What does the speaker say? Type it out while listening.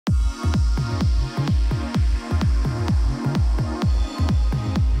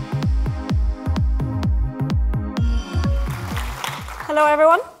Hello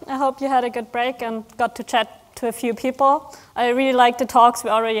everyone. I hope you had a good break and got to chat to a few people. I really liked the talks we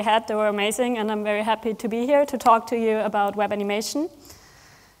already had. They were amazing, and I'm very happy to be here to talk to you about web animation.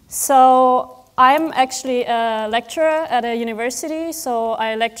 So I'm actually a lecturer at a university, so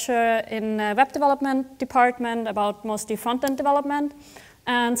I lecture in a web development department about mostly front-end development.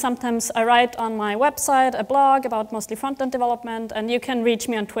 And sometimes I write on my website a blog about mostly front-end development, and you can reach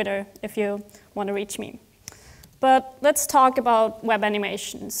me on Twitter if you want to reach me. But let's talk about web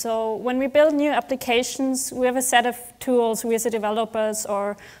animation. So when we build new applications, we have a set of tools we as developers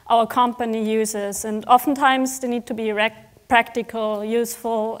or our company uses, and oftentimes they need to be practical,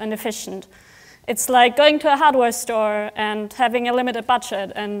 useful, and efficient. It's like going to a hardware store and having a limited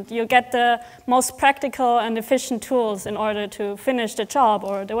budget, and you get the most practical and efficient tools in order to finish the job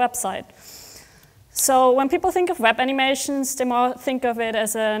or the website. So when people think of web animations, they more think of it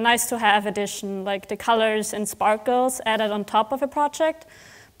as a nice-to-have addition, like the colors and sparkles added on top of a project,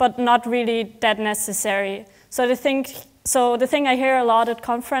 but not really that necessary. So the thing I hear a lot at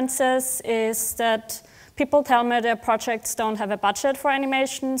conferences is that people tell me their projects don't have a budget for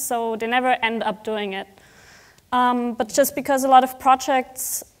animation, so they never end up doing it. But just because a lot of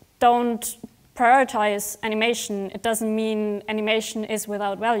projects don't prioritize animation, it doesn't mean animation is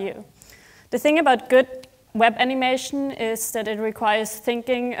without value. The thing about good web animation is that it requires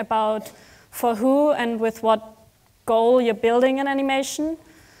thinking about for who and with what goal you're building an animation.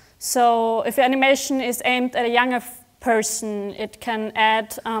 So if your animation is aimed at a younger person, it can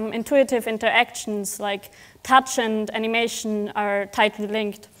add intuitive interactions, like touch and animation are tightly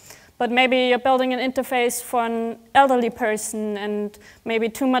linked. But maybe you're building an interface for an elderly person, and maybe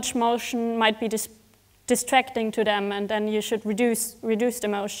too much motion might be distracting to them, and then you should reduce the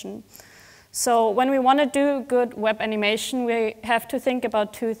motion. So when we want to do good web animation, we have to think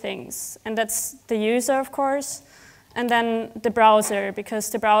about two things. And that's the user, of course, and then the browser, because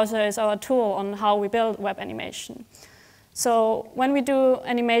the browser is our tool on how we build web animation. So when we do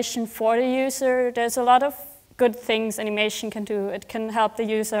animation for the user, there's a lot of good things animation can do. It can help the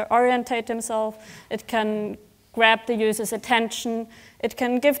user orientate themselves. It can grab the user's attention. It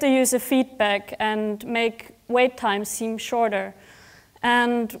can give the user feedback and make wait times seem shorter.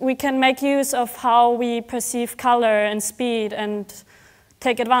 And we can make use of how we perceive color and speed and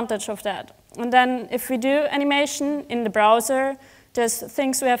take advantage of that. And then if we do animation in the browser, there's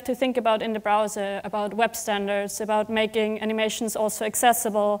things we have to think about in the browser, about web standards, about making animations also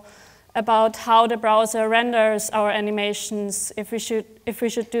accessible, about how the browser renders our animations, if we should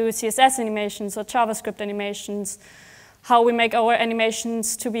do CSS animations or JavaScript animations, how we make our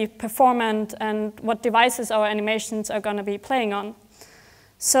animations to be performant, and what devices our animations are going to be playing on.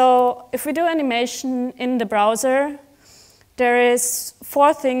 So if we do animation in the browser, there is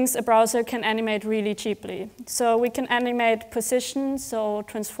 4 things a browser can animate really cheaply. So we can animate position, so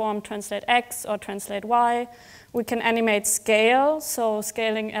transform, translate X or translate Y. We can animate scale, so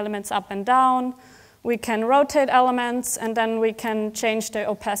scaling elements up and down. We can rotate elements, and then we can change the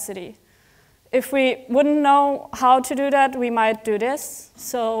opacity. If we wouldn't know how to do that, we might do this.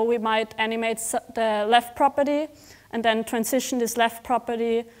 So we might animate the left property, and then transition this left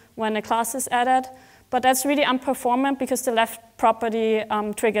property when a class is added. But that's really unperformant because the left property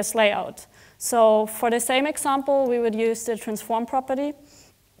triggers layout. So for the same example, we would use the transform property.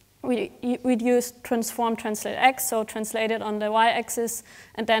 We'd use transform translate X, so translate it on the Y-axis,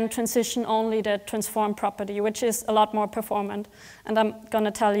 and then transition only the transform property, which is a lot more performant. And I'm going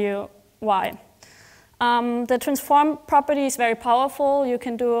to tell you why. The transform property is very powerful. You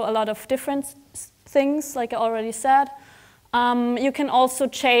can do a lot of different things, like I already said. You can also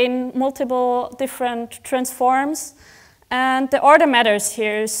chain multiple different transforms. And the order matters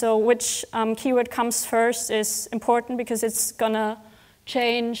here. So which keyword comes first is important because it's going to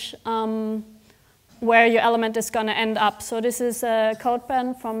change where your element is going to end up. So this is a code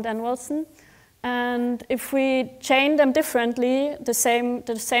pen from Dan Wilson. And if we chain them differently, the same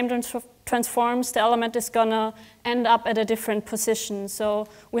transforms, the element is going to end up at a different position. So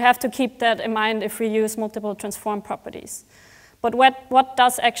we have to keep that in mind if we use multiple transform properties. But what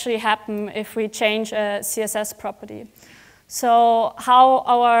does actually happen if we change a CSS property? So how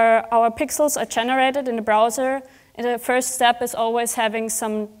our pixels are generated in the browser, the first step is always having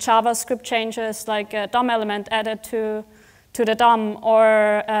some JavaScript changes, like a DOM element added to the DOM,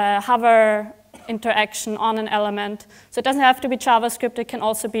 or a hover interaction on an element. So it doesn't have to be JavaScript, it can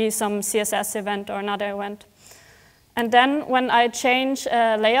also be some CSS event or another event. And then when I change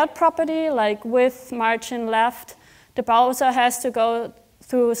a layout property, like width, margin, left, the browser has to go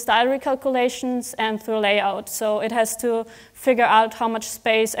through style recalculations and through layout. So it has to figure out how much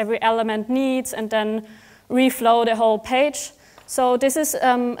space every element needs and then reflow the whole page. So this is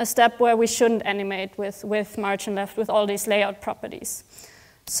a step where we shouldn't animate with margin left with all these layout properties.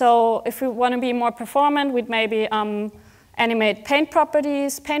 So if we want to be more performant, we'd maybe animate paint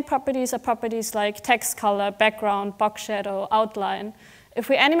properties. Paint properties are properties like text color, background, box shadow, outline. If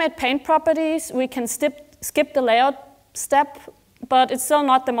we animate paint properties, we can skip the layout step, but it's still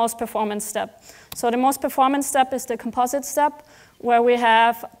not the most performant step. So the most performant step is the composite step, where we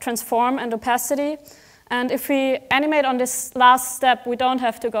have transform and opacity. And if we animate on this last step, we don't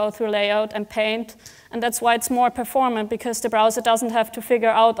have to go through layout and paint. And that's why it's more performant, because the browser doesn't have to figure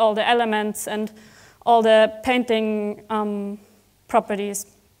out all the elements and all the painting properties.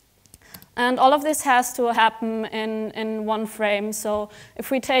 And all of this has to happen in one frame. So if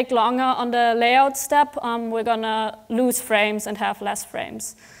we take longer on the layout step, we're going to lose frames and have less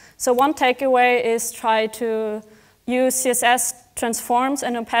frames. So one takeaway is try to use CSS transforms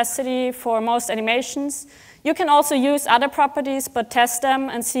and opacity for most animations. You can also use other properties, but test them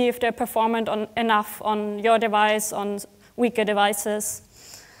and see if they're performant enough on your device, on weaker devices.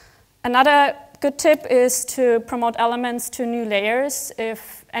 Another good tip is to promote elements to new layers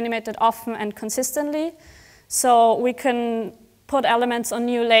if animated often and consistently. So we can put elements on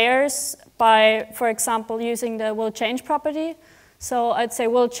new layers by, for example, using the will change property. So I'd say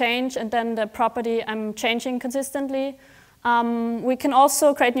will change and then the property I'm changing consistently. We can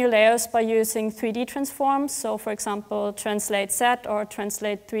also create new layers by using 3D transforms. So for example, translate Z or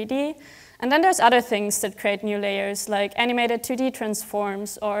translate 3D. And then there's other things that create new layers, like animated 2D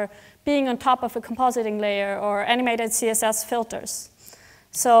transforms or being on top of a compositing layer or animated CSS filters.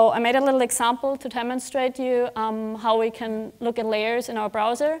 So I made a little example to demonstrate you how we can look at layers in our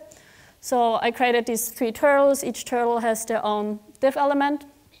browser. So I created these 3 turtles. Each turtle has their own div element.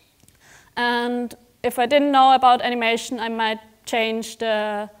 And if I didn't know about animation, I might change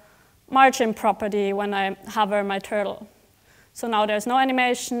the margin property when I hover my turtle. So now there's no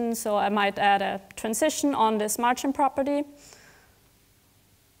animation, so I might add a transition on this margin property,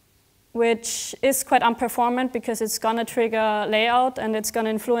 which is quite unperformant because it's going to trigger layout and it's going to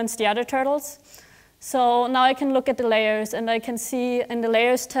influence the other turtles. So now I can look at the layers, and I can see in the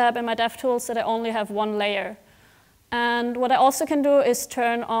Layers tab in my DevTools that I only have one layer. And what I also can do is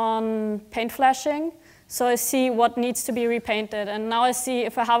turn on paint flashing, so I see what needs to be repainted. And now I see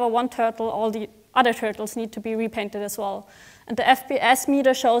if I hover one turtle, all the other turtles need to be repainted as well. And the FPS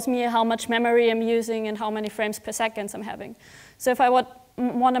meter shows me how much memory I'm using and how many frames per second I'm having. So if I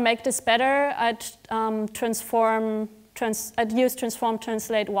want to make this better, I'd use transform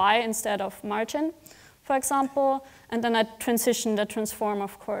translate Y instead of margin, for example, and then I'd transition the transform,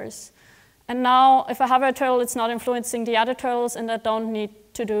 of course. And now, if I hover a turtle, it's not influencing the other turtles, and I don't need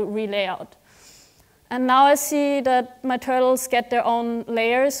to do relayout. And now I see that my turtles get their own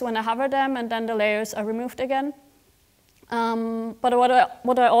layers when I hover them, and then the layers are removed again. But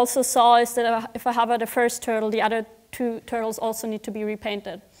what I also saw is that if I hover the first turtle, the other 2 turtles also need to be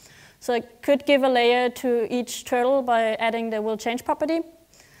repainted. So I could give a layer to each turtle by adding the will change property.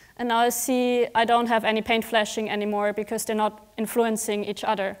 And now I see I don't have any paint flashing anymore because they're not influencing each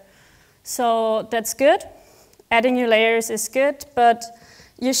other. So that's good. Adding new layers is good, but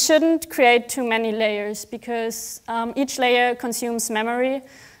you shouldn't create too many layers because each layer consumes memory.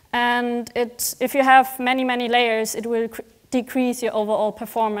 And if you have many, many layers, it will decrease your overall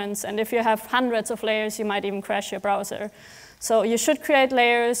performance. And if you have hundreds of layers, you might even crash your browser. So you should create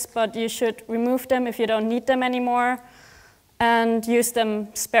layers, but you should remove them if you don't need them anymore and use them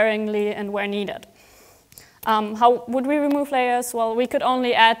sparingly and where needed. How would we remove layers? Well, we could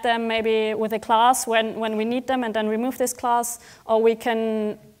only add them maybe with a class when we need them and then remove this class, or we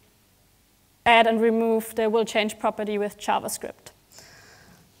can add and remove the will change property with JavaScript.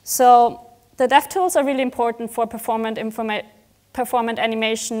 So the DevTools are really important for performant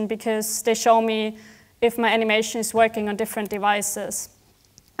animation because they show me if my animation is working on different devices.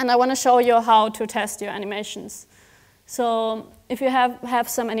 And I want to show you how to test your animations. So if you have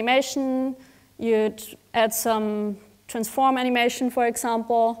some animation, you'd add some transform animation, for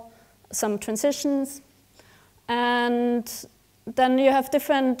example, some transitions. And then you have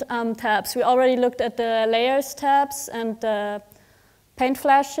different tabs. We already looked at the layers tabs and the paint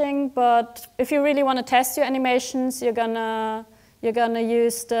flashing, but if you really want to test your animations, you're gonna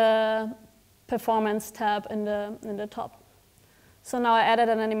use the performance tab in the top. So now I added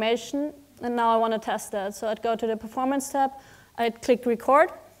an animation, and now I want to test that. So I'd go to the performance tab, I'd click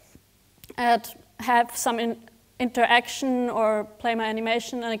record, I'd have some interaction or play my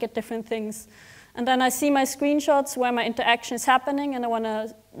animation, and I get different things. And then I see my screenshots where my interaction is happening, and I want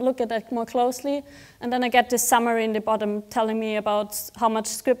to look at that more closely. And then I get this summary in the bottom telling me about how much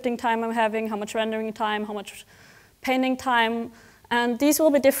scripting time I'm having, how much rendering time, how much painting time, and these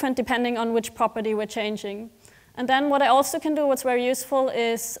will be different depending on which property we're changing. And then what I also can do, what's very useful,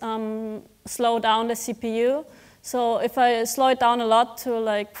 is slow down the CPU. So if I slow it down a lot to,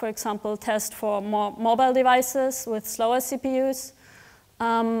 like, for example, test for more mobile devices with slower CPUs,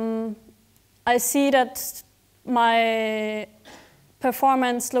 I see that my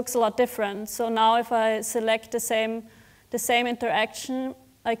performance looks a lot different. So now if I select the same interaction,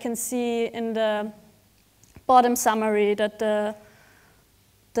 I can see in the bottom summary that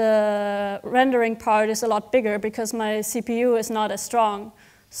the rendering part is a lot bigger because my CPU is not as strong.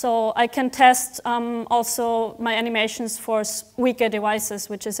 So I can test also my animations for weaker devices,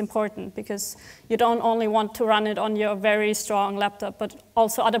 which is important because you don't only want to run it on your very strong laptop, but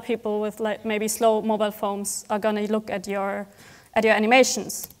also other people with, like, maybe slow mobile phones are going to look at your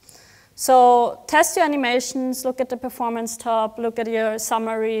animations. So test your animations, look at the performance tab, look at your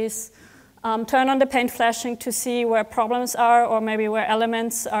summaries, turn on the paint flashing to see where problems are or maybe where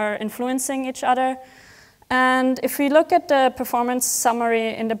elements are influencing each other. And if we look at the performance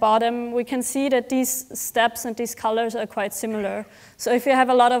summary in the bottom, we can see that these steps and these colors are quite similar. So if you have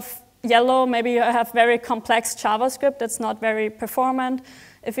a lot of yellow, maybe you have very complex JavaScript that's not very performant.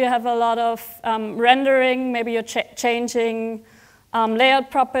 If you have a lot of rendering, maybe you're changing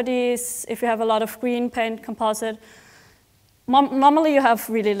layout properties. If you have a lot of green paint composite, normally you have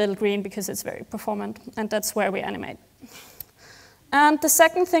really little green because it's very performant, and that's where we animate. And the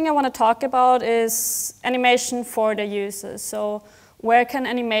second thing I want to talk about is animation for the user. So where can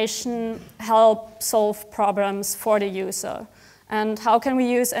animation help solve problems for the user? And how can we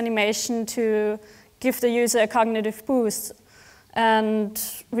use animation to give the user a cognitive boost and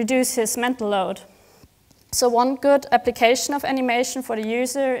reduce his mental load? So one good application of animation for the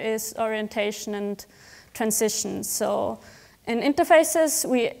user is orientation and transition. So in interfaces,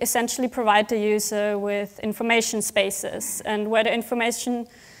 we essentially provide the user with information spaces, and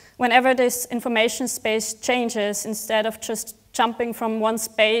whenever this information space changes, instead of just jumping from one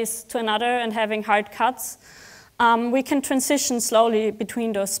space to another and having hard cuts, we can transition slowly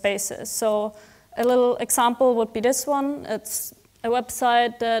between those spaces. So a little example would be this one. It's a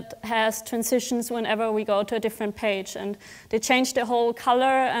website that has transitions whenever we go to a different page, and they change the whole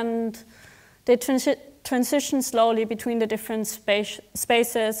color and they transition slowly between the different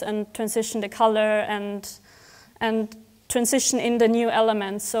spaces and transition the color and transition in the new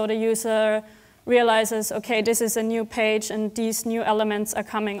elements. So the user realizes, okay, this is a new page and these new elements are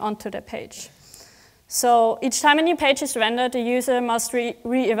coming onto the page. So each time a new page is rendered, the user must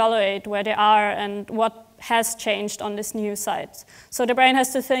re-evaluate where they are and what has changed on this new site. So the brain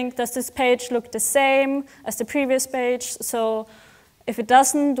has to think, does this page look the same as the previous page? So if it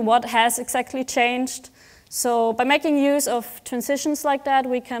doesn't, what has exactly changed? So by making use of transitions like that,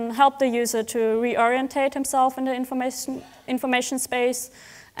 we can help the user to reorientate himself in the information space,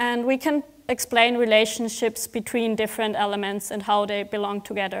 and we can explain relationships between different elements and how they belong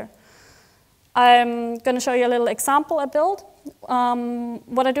together. I'm going to show you a little example I built.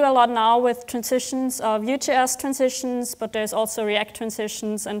 What I do a lot now with transitions are Vue.js transitions, but there's also React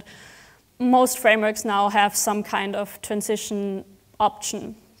transitions, and most frameworks now have some kind of transition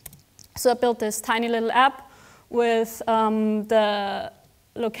option. So I built this tiny little app with the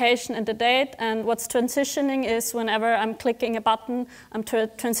location and the date, and what's transitioning is whenever I'm clicking a button, I'm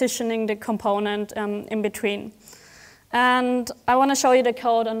transitioning the component in between. And I want to show you the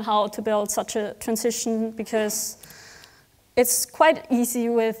code on how to build such a transition because it's quite easy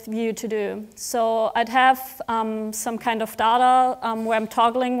with Vue to do. So I'd have some kind of data where I'm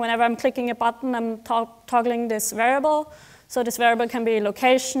toggling. Whenever I'm clicking a button, I'm toggling this variable. So this variable can be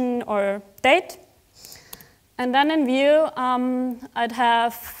location or date. And then in Vue, I'd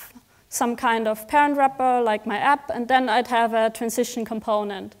have some kind of parent wrapper like my app, and then I'd have a transition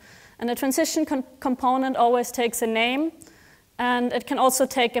component. And the transition component always takes a name, and it can also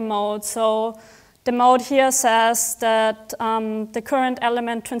take a mode. So the mode here says that the current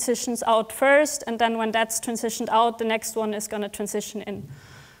element transitions out first, and then when that's transitioned out, the next one is going to transition in.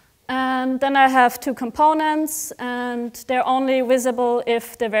 And then I have two components, and they're only visible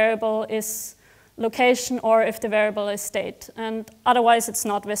if the variable is location or if the variable is state, and otherwise it's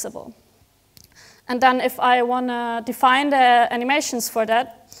not visible. And then if I want to define the animations for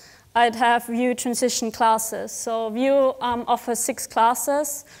that, I'd have Vue transition classes. So Vue offers 6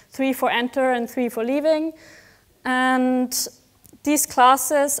 classes, 3 for enter and 3 for leaving. And these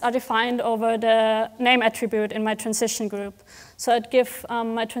classes are defined over the name attribute in my transition group. So I'd give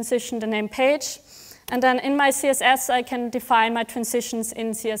my transition the name page. And then in my CSS, I can define my transitions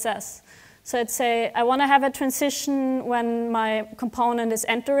in CSS. So I'd say I want to have a transition when my component is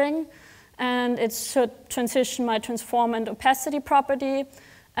entering. and it should transition my transform and opacity property.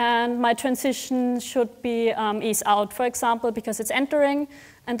 And my transition should be ease out, for example, because it's entering.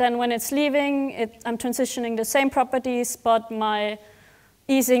 And then when it's leaving, I'm transitioning the same properties, but my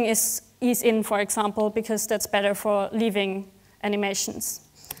easing is ease in, for example, because that's better for leaving animations.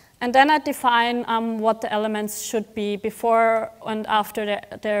 And then I define what the elements should be before and after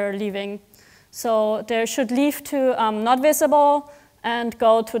they're leaving. So they should leave to not visible and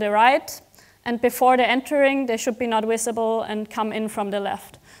go to the right. And before they're entering, they should be not visible and come in from the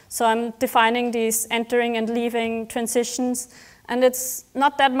left. So I'm defining these entering and leaving transitions. And it's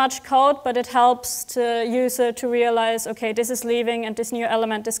not that much code, but it helps the user to realize, OK, this is leaving and this new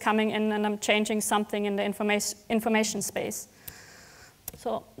element is coming in, and I'm changing something in the information space.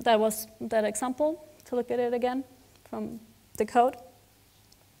 So that was that example, to look at it again from the code.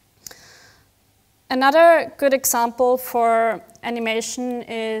 Another good example for animation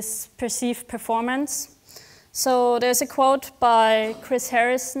is perceived performance. So there's a quote by Chris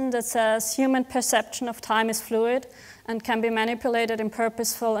Harrison that says, "Human perception of time is fluid and can be manipulated in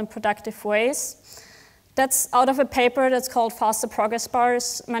purposeful and productive ways." That's out of a paper that's called Faster Progress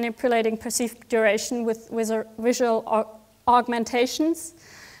Bars, Manipulating Perceived Duration with Visual Augmentations.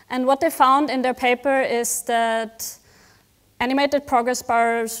 And what they found in their paper is that animated progress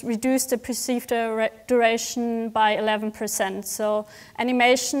bars reduce the perceived duration by 11%. So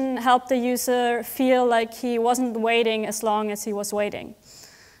animation helped the user feel like he wasn't waiting as long as he was waiting.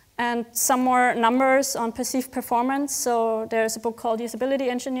 And some more numbers on perceived performance. So there's a book called Usability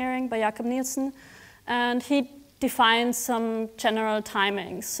Engineering by Jakob Nielsen, and he defines some general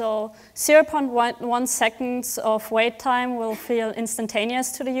timing. So 0.1 seconds of wait time will feel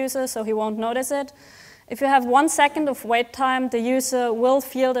instantaneous to the user, so he won't notice it. If you have 1 second of wait time, the user will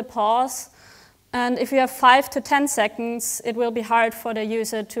feel the pause. And if you have 5 to 10 seconds, it will be hard for the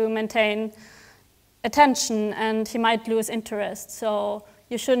user to maintain attention, and he might lose interest. So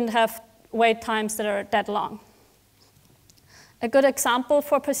you shouldn't have wait times that are that long. A good example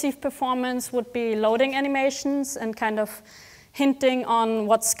for perceived performance would be loading animations and kind of hinting on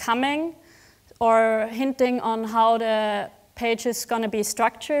what's coming, or hinting on how the page is going to be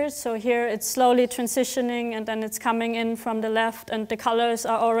structured. So here it's slowly transitioning, and then it's coming in from the left, and the colors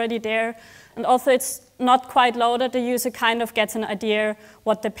are already there. And also it's not quite loaded, the user kind of gets an idea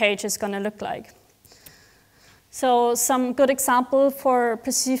what the page is going to look like. So some good example for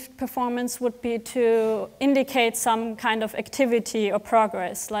perceived performance would be to indicate some kind of activity or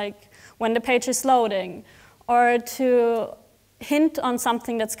progress, like when the page is loading, or to hint on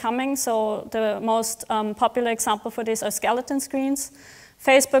something that's coming. So the most popular example for this are skeleton screens.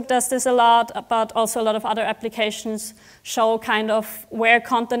 Facebook does this a lot, but also a lot of other applications show kind of where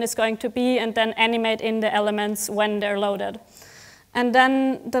content is going to be and then animate in the elements when they're loaded. And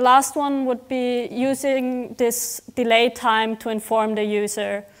then the last one would be using this delay time to inform the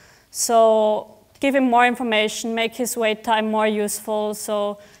user. So give him more information, make his wait time more useful,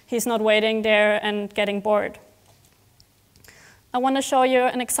 so he's not waiting there and getting bored. I want to show you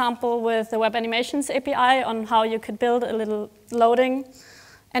an example with the Web Animations API on how you could build a little loading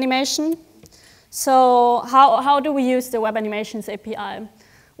animation. So how do we use the Web Animations API?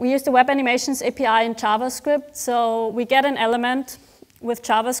 We use the Web Animations API in JavaScript. So we get an element with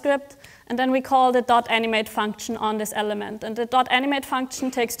JavaScript, and then we call the .animate function on this element. And the .animate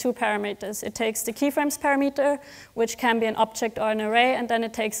function takes 2 parameters. It takes the keyframes parameter, which can be an object or an array, and then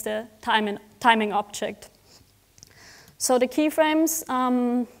it takes the timing object. So the keyframes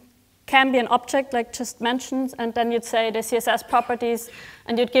can be an object, like just mentioned, and then you'd say the CSS properties,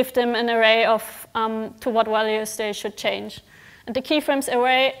 and you'd give them an array of to what values they should change. And the keyframes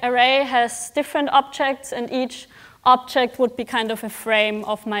array has different objects, and each object would be kind of a frame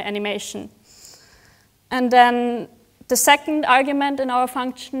of my animation. And then the second argument in our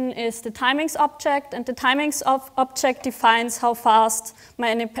function is the timings object, and the timings object defines how fast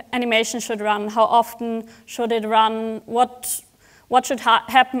my animation should run, how often should it run, what should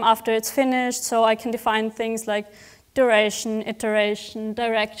happen after it's finished. So I can define things like duration, iteration,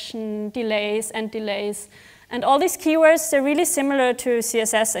 direction, delays, and delays. And all these keywords, they're really similar to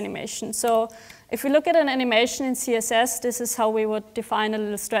CSS animation. So if we look at an animation in CSS, this is how we would define a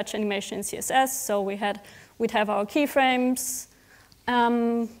little stretch animation in CSS. So we'd have our keyframes,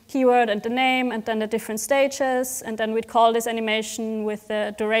 keyword and the name, and then the different stages. And then we'd call this animation with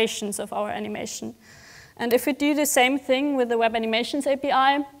the durations of our animation. And if we do the same thing with the Web Animations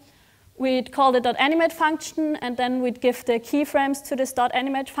API, we'd call the .animate function, and then we'd give the keyframes to this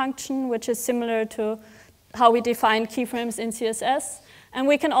 .animate function, which is similar to how we define keyframes in CSS. And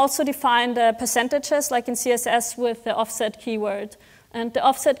we can also define the percentages, like in CSS, with the offset keyword. And the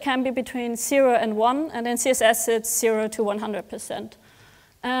offset can be between 0 and 1, and in CSS it's 0 to 100%.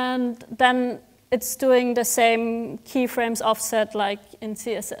 And then it's doing the same keyframes offset like in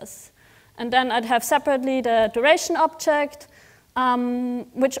CSS. And then I'd have separately the duration object,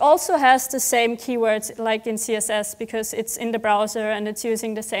 which also has the same keywords like in CSS because it's in the browser and it's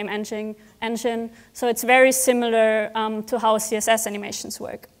using the same engine. So it's very similar to how CSS animations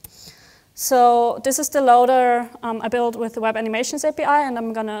work. So this is the loader I built with the Web Animations API, and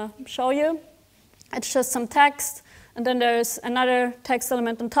I'm going to show you. It's just some text, and then there's another text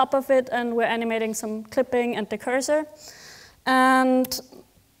element on top of it, and we're animating some clipping and the cursor. And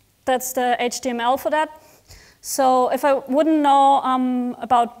that's the HTML for that. So if I wouldn't know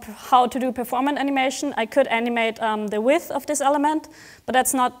about how to do performant animation, I could animate the width of this element, but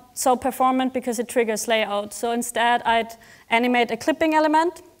that's not so performant because it triggers layout. So instead, I'd animate a clipping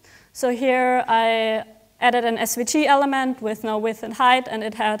element. So here I added an SVG element with no width and height, and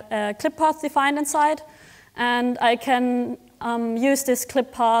it had a clip path defined inside. And I can use this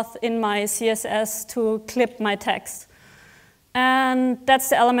clip path in my CSS to clip my text. And that's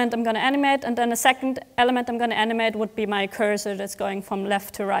the element I'm going to animate. And then the second element I'm going to animate would be my cursor that's going from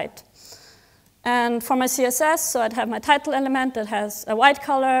left to right. And for my CSS, so I'd have my title element that has a white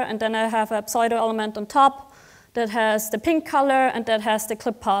color, and then I have a pseudo element on top that has the pink color, and that has the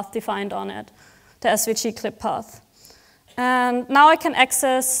clip path defined on it, the SVG clip path. And now I can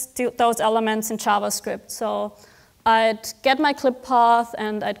access those elements in JavaScript. So I'd get my clip path,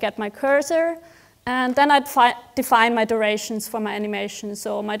 and I'd get my cursor, and then I'd define my durations for my animation.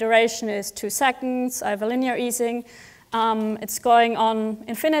 So my duration is 2 seconds. I have a linear easing. It's going on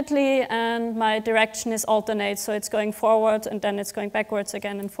infinitely, and my direction is alternate. So it's going forward, and then it's going backwards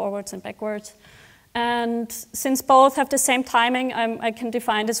again, and forwards and backwards. And since both have the same timing, I can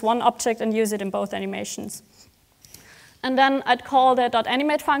define this one object and use it in both animations. And then I'd call the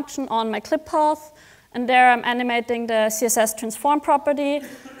 .animate function on my clip path, and there I'm animating the CSS transform property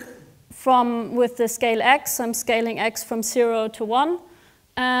with the scale x. I'm scaling x from 0 to 1.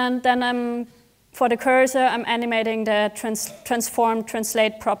 And then for the cursor, I'm animating the transform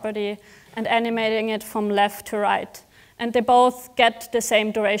translate property and animating it from left to right. And they both get the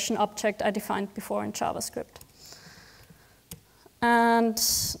same duration object I defined before in JavaScript. And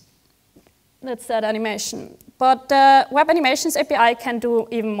that's that animation. But the Web Animations API can do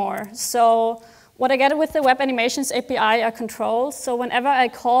even more. So what I get with the Web Animations API are controls. So whenever I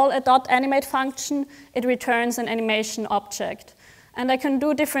call a .animate function, it returns an animation object. And I can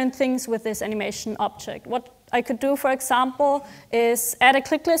do different things with this animation object. What I could do, for example, is add a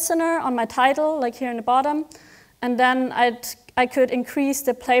click listener on my title, like here in the bottom. And then I could increase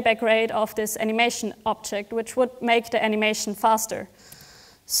the playback rate of this animation object, which would make the animation faster.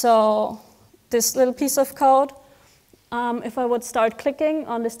 So this little piece of code, if I would start clicking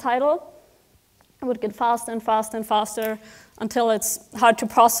on this title, it would get faster and faster and faster until it's hard to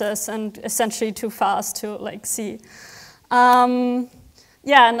process and essentially too fast to see. Yeah,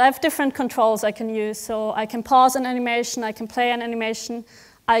 and I have different controls I can use. So I can pause an animation, I can play an animation.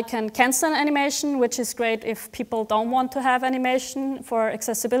 I can cancel an animation, which is great if people don't want to have animation for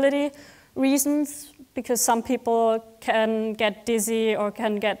accessibility reasons, because some people can get dizzy or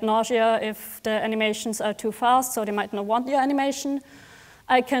can get nausea if the animations are too fast, so they might not want your animation.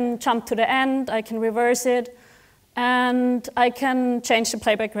 I can jump to the end, I can reverse it, and I can change the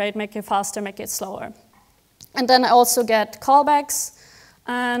playback rate, make it faster, make it slower. And then I also get callbacks.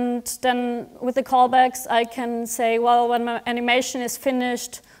 And then with the callbacks, I can say, well, when my animation is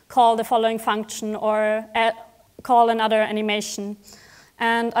finished, call the following function or call another animation.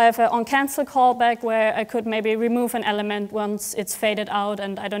 And I have an onCancel callback where I could maybe remove an element once it's faded out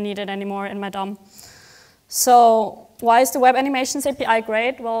and I don't need it anymore in my DOM. So why is the Web Animations API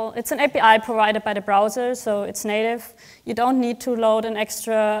great? Well, it's an API provided by the browser, so it's native. You don't need to load an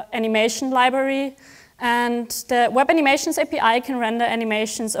extra animation library. And the Web Animations API can render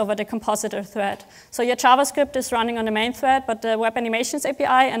animations over the compositor thread. So your JavaScript is running on the main thread, but the Web Animations API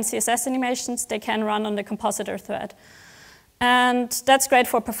and CSS animations, they can run on the compositor thread. And that's great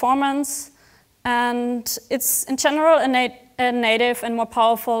for performance. And it's, in general, a native and more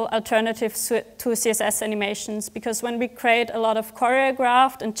powerful alternative to CSS animations, because when we create a lot of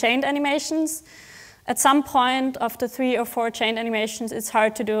choreographed and chained animations, at some point after 3 or 4 chained animations, it's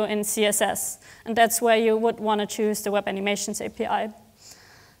hard to do in CSS. And that's where you would want to choose the Web Animations API.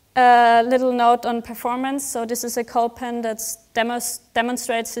 A little note on performance. So this is a code-pen that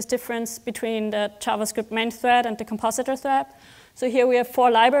demonstrates this difference between the JavaScript main thread and the compositor thread. So here we have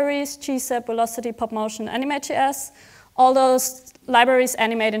 4 libraries: GZEP, Velocity, PopMotion, AnimateJS. All those libraries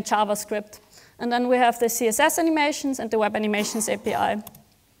animate in JavaScript. And then we have the CSS animations and the web animations API.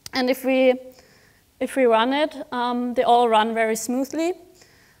 And if we run it, they all run very smoothly.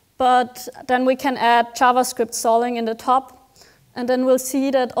 But then we can add JavaScript stalling in the top. And then we'll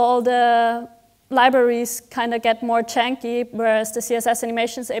see that all the libraries kind of get more janky, whereas the CSS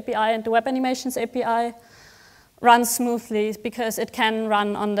animations API and the web animations API run smoothly because it can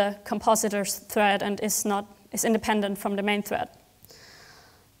run on the compositors thread and is independent from the main thread.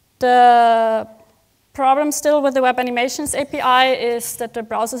 The problem still with the web animations API is that the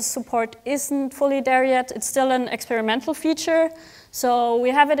browser support isn't fully there yet. It's still an experimental feature. So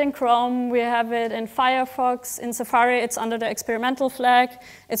we have it in Chrome, we have it in Firefox, in Safari it's under the experimental flag.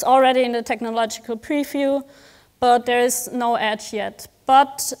 It's already in the technological preview, but there is no Edge yet.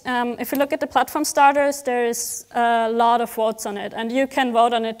 But if you look at the platform starters, there is a lot of votes on it, and you can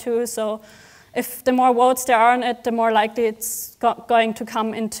vote on it too. So if the more votes there are on it, the more likely it's going to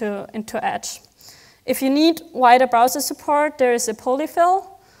come into Edge. If you need wider browser support, there is a polyfill.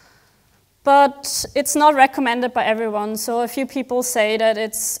 But it's not recommended by everyone. So a few people say that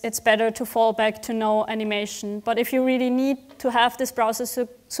it's better to fall back to no animation. But if you really need to have this browser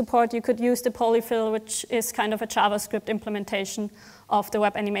support, you could use the polyfill, which is kind of a JavaScript implementation of the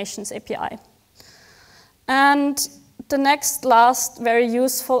web animations API. And the last very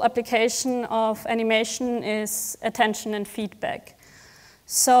useful application of animation is attention and feedback.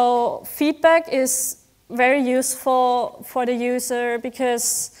 So feedback is very useful for the user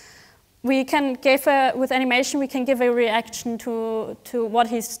because we can give with animation, we can give a reaction to what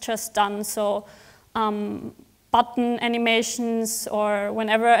he's just done. So button animations or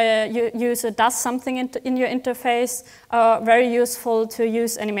whenever a user does something in your interface are very useful to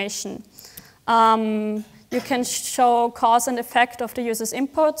use animation. You can show cause and effect of the user's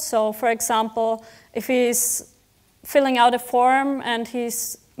input. So for example, if he's filling out a form and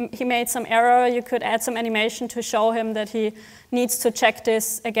he made some error, you could add some animation to show him that he needs to check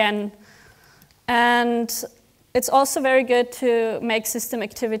this again. And it's also very good to make system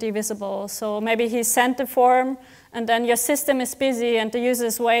activity visible. So maybe he sent the form, and then your system is busy, and the user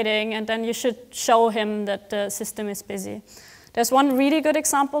is waiting, and then you should show him that the system is busy. There's one really good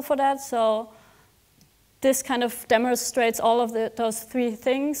example for that. So this kind of demonstrates all of those three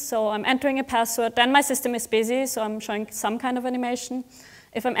things. So I'm entering a password, then my system is busy, so I'm showing some kind of animation.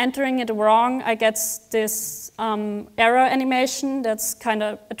 If I'm entering it wrong, I get this error animation that's kind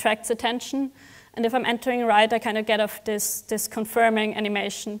of attracts attention. And if I'm entering right, I kind of get off this confirming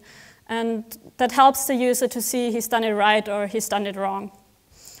animation. And that helps the user to see he's done it right or he's done it wrong.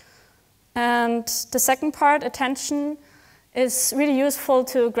 And the second part, attention, is really useful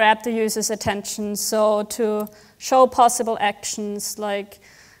to grab the user's attention. So to show possible actions, like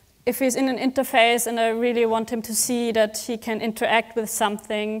if he's in an interface and I really want him to see that he can interact with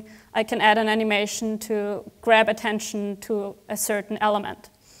something, I can add an animation to grab attention to a certain element.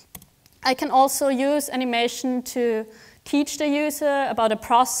 I can also use animation to teach the user about a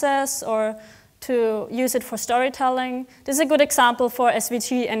process or to use it for storytelling. This is a good example for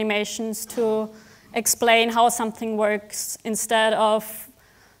SVG animations to explain how something works instead of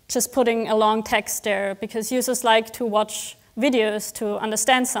just putting a long text there, because users like to watch videos to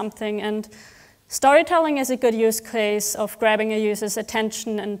understand something, and storytelling is a good use case of grabbing a user's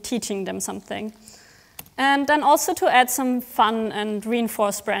attention and teaching them something. And then also to add some fun and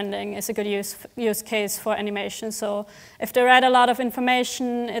reinforce branding is a good use case for animation. So if they read a lot of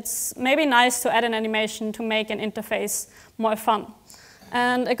information, it's maybe nice to add an animation to make an interface more fun.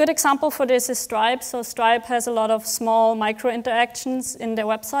 And a good example for this is Stripe. So Stripe has a lot of small micro interactions in their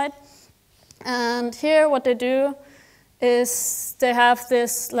website. And here what they do is they have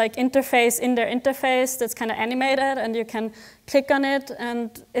this like interface in their interface that's kind of animated, and you can click on it,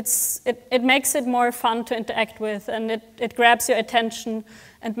 and it makes it more fun to interact with, and it grabs your attention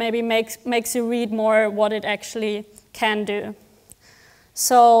and maybe makes you read more what it actually can do.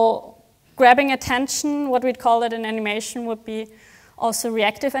 So grabbing attention, what we'd call it in animation, would be also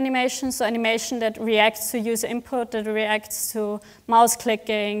reactive animation, so animation that reacts to user input, that reacts to mouse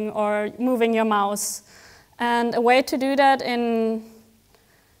clicking or moving your mouse. And a way to do that in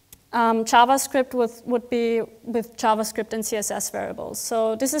JavaScript would be with JavaScript and CSS variables.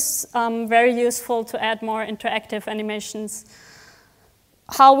 So this is very useful to add more interactive animations.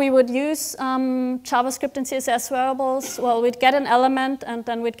 How we would use JavaScript and CSS variables? Well, we'd get an element, and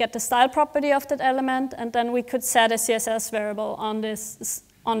then we'd get the style property of that element, and then we could set a CSS variable on this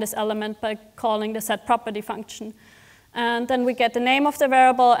element by calling the setProperty function. And then we get the name of the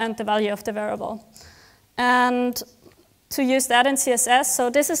variable and the value of the variable. And to use that in CSS, so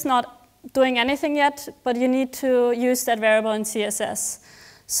this is not doing anything yet, but you need to use that variable in CSS.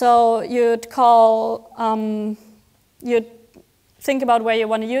 So you'd think about where you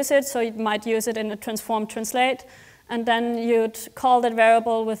want to use it. So you might use it in a transform translate. And then you'd call that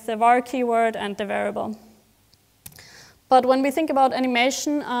variable with the var keyword and the variable. But when we think about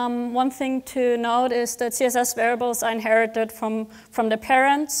animation, one thing to note is that CSS variables are inherited from the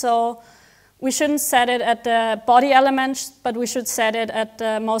parent. So we shouldn't set it at the body element, but we should set it at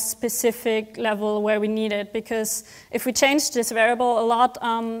the most specific level where we need it. Because if we change this variable a lot,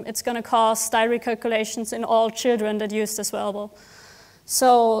 it's going to cause style recalculations in all children that use this variable.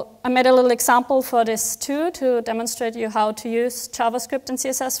 So I made a little example for this too to demonstrate you how to use JavaScript and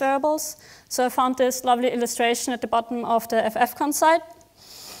CSS variables. So I found this lovely illustration at the bottom of the ffconf site.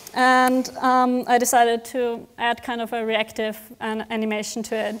 And I decided to add kind of a reactive animation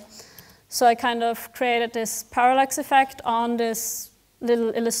to it. So I kind of created this parallax effect on this little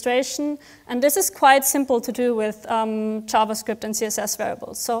illustration. And this is quite simple to do with JavaScript and CSS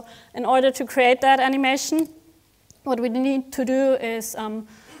variables. So in order to create that animation, what we need to do is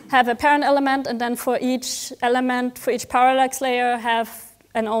have a parent element, and then for each element, for each parallax layer, have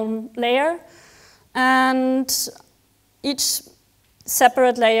an own layer. And each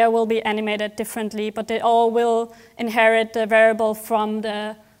separate layer will be animated differently, but they all will inherit the variable from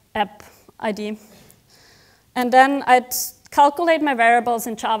the app ID. And then I'd calculate my variables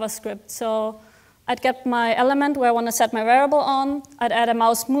in JavaScript. So I'd get my element where I want to set my variable on. I'd add a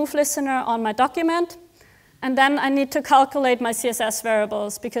mouse move listener on my document. And then I need to calculate my CSS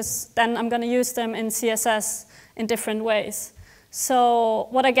variables, because then I'm going to use them in CSS in different ways. So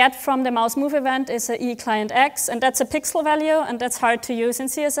what I get from the mouse move event is an eClientX, and that's a pixel value, and that's hard to use in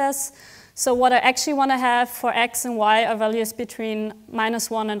CSS. So what I actually want to have for x and y are values between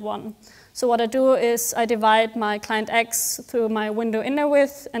 -1 and 1. So what I do is I divide my client x through my window inner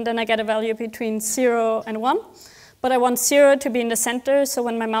width, and then I get a value between 0 and 1. But I want 0 to be in the center, so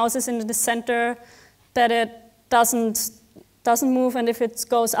when my mouse is in the center, that it doesn't move, and if it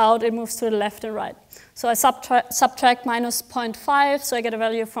goes out, it moves to the left or right. So I subtract -0.5, so I get a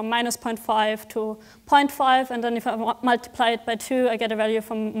value from -0.5 to 0.5, and then if I multiply it by 2, I get a value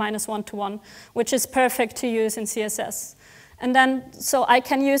from -1 to 1, which is perfect to use in CSS. And then, so I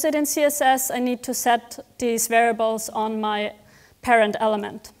can use it in CSS, I need to set these variables on my parent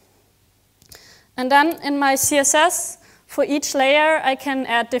element. And then in my CSS, for each layer, I can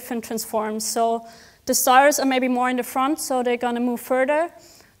add different transforms. So the stars are maybe more in the front, so they're going to move further.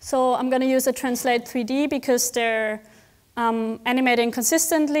 So I'm going to use a translate 3D because they're animating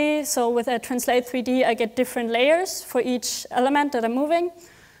consistently. So with a translate 3D, I get different layers for each element that I'm moving.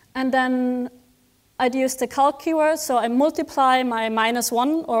 And then I'd use the calc keyword, so I multiply my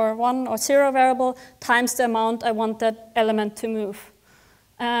 -1 or 1 or 0 variable times the amount I want that element to move.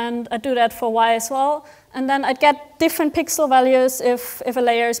 And I do that for y as well. And then I'd get different pixel values if a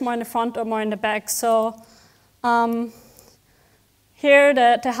layer is more in the front or more in the back. So here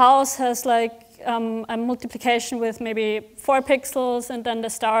the house has like a multiplication with maybe 4 pixels, and then the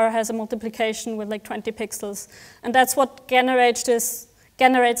star has a multiplication with like 20 pixels. And that's what generates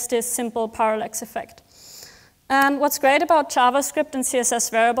this simple parallax effect. And what's great about JavaScript and CSS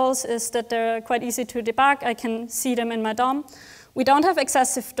variables is that they're quite easy to debug. I can see them in my DOM. We don't have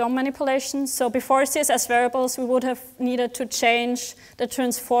excessive DOM manipulation, so before CSS variables, we would have needed to change the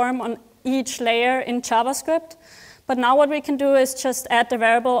transform on each layer in JavaScript. But now what we can do is just add the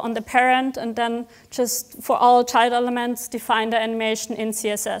variable on the parent, and then just for all child elements, define the animation in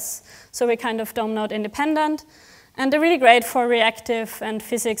CSS. So we're kind of DOM node independent. And they're really great for reactive and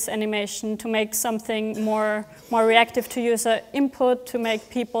physics animation to make something more reactive to user input, to make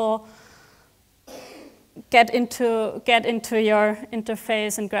people get into your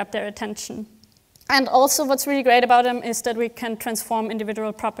interface and grab their attention. And also what's really great about them is that we can transform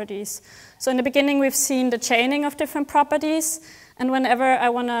individual properties. So in the beginning, we've seen the chaining of different properties. And whenever I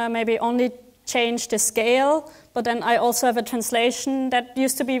want to maybe only change the scale, but then I also have a translation, that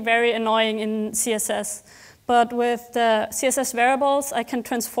used to be very annoying in CSS. But with the CSS variables, I can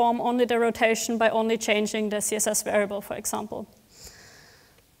transform only the rotation by only changing the CSS variable, for example.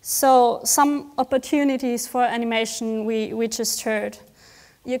 So some opportunities for animation we just heard.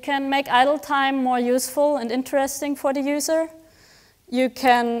 You can make idle time more useful and interesting for the user. You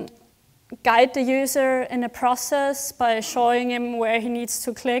can guide the user in a process by showing him where he needs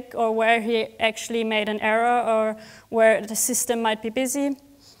to click or where he actually made an error or where the system might be busy.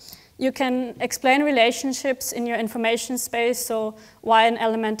 You can explain relationships in your information space, so why an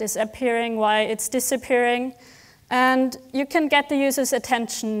element is appearing, why it's disappearing. And you can get the user's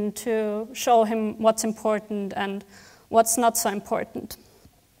attention to show him what's important and what's not so important.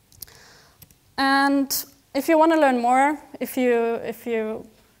 And if you want to learn more, if you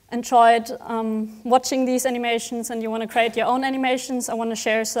enjoyed watching these animations and you want to create your own animations, I want to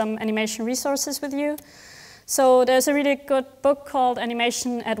share some animation resources with you. So there's a really good book called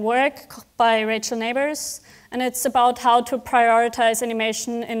Animation at Work by Rachel Neighbors, and it's about how to prioritize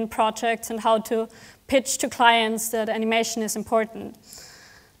animation in projects and how to pitch to clients that animation is important.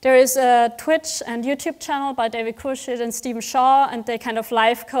 There is a Twitch and YouTube channel by David Khurshid and Stephen Shaw, and they kind of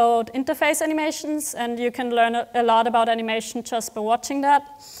live code interface animations, and you can learn a lot about animation just by watching that.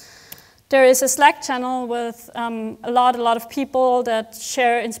 There is a Slack channel with a lot of people that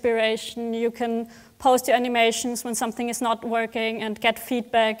share inspiration. You can post your animations when something is not working and get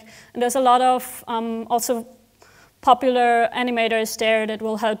feedback. And there's a lot of also popular animators there that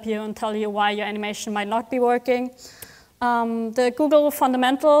will help you and tell you why your animation might not be working. The Google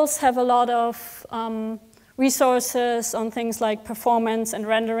fundamentals have a lot of resources on things like performance and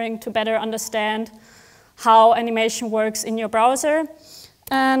rendering to better understand how animation works in your browser.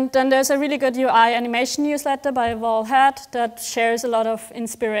 And then there's a really good UI animation newsletter by Val Head that shares a lot of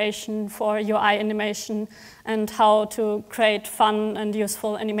inspiration for UI animation and how to create fun and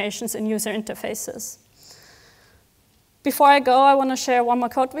useful animations in user interfaces. Before I go, I want to share one more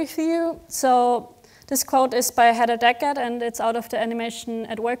quote with you. So this quote is by Heather Deckard, and it's out of the Animation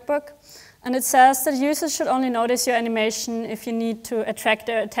at Work book. And it says that users should only notice your animation if you need to attract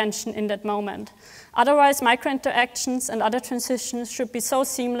their attention in that moment. Otherwise, micro-interactions and other transitions should be so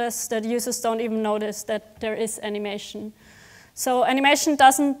seamless that users don't even notice that there is animation. So animation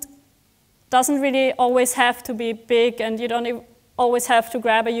doesn't really always have to be big, and you don't always have to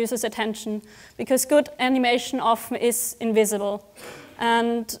grab a user's attention, because good animation often is invisible.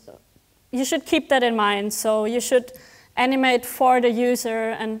 And you should keep that in mind. So you should animate for the user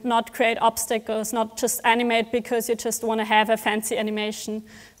and not create obstacles, not just animate because you just want to have a fancy animation.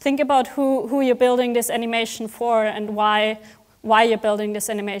 Think about who you're building this animation for and why you're building this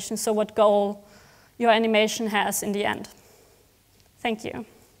animation, so what goal your animation has in the end. Thank you.